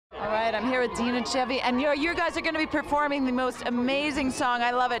right, I'm here with Dean and Chevy, and you guys are going to be performing the most amazing song.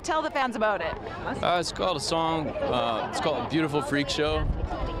 I love it. Tell the fans about it. It's called a song. It's called "Beautiful Freak Show."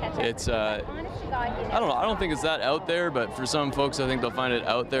 It's I don't know. I don't think it's that out there, but for some folks, I think they'll find it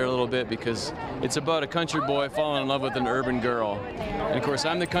out there a little bit because it's about a country boy falling in love with an urban girl. And of course,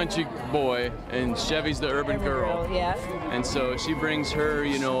 I'm the country boy, and Chevy's the urban girl. Yeah. And so she brings her,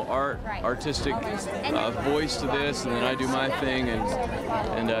 you know, artistic voice to this, and then I do my thing,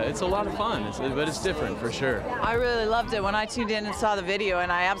 and it's a lot of fun. But it's different for sure. I really loved it when I tuned in and saw the video,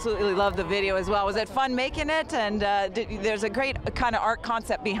 and I absolutely loved the video as well. Was it fun making it? And there's a great kind of art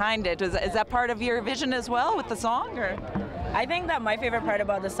concept behind it. Is that part of your vision as well with the song? Or? I think that my favorite part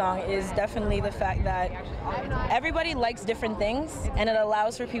about the song is definitely the fact that everybody likes different things, and it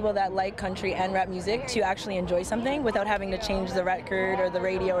allows for people that like country and rap music to actually enjoy something without having to change the record or the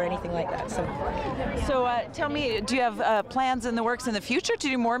radio or anything like that. So tell me, do you have plans in the works in the future to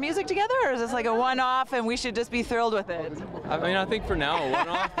do more music together, or is this like a one-off and we should just be thrilled with it? I mean, I think for now a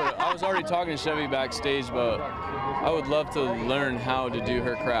one-off, but I was already talking to Chevy backstage about I would love to learn how to do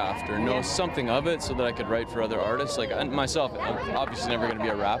her craft or know something of it so that I could write for other artists. Like myself, I'm obviously never going to be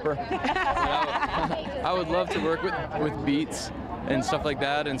a rapper. I would love to work with beats and stuff like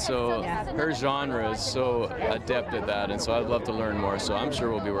that, and so her genre is so adept at that, and so I'd love to learn more, so I'm sure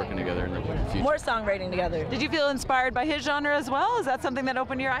we'll be working together in the future. More songwriting together. Did you feel inspired by his genre as well? Is that something that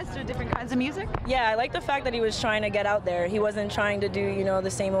opened your eyes to different kinds of music? Yeah, I like the fact that he was trying to get out there. He wasn't trying to do, you know, the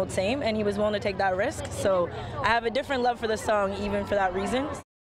same old same, and he was willing to take that risk, so I have a different love for the song even for that reason.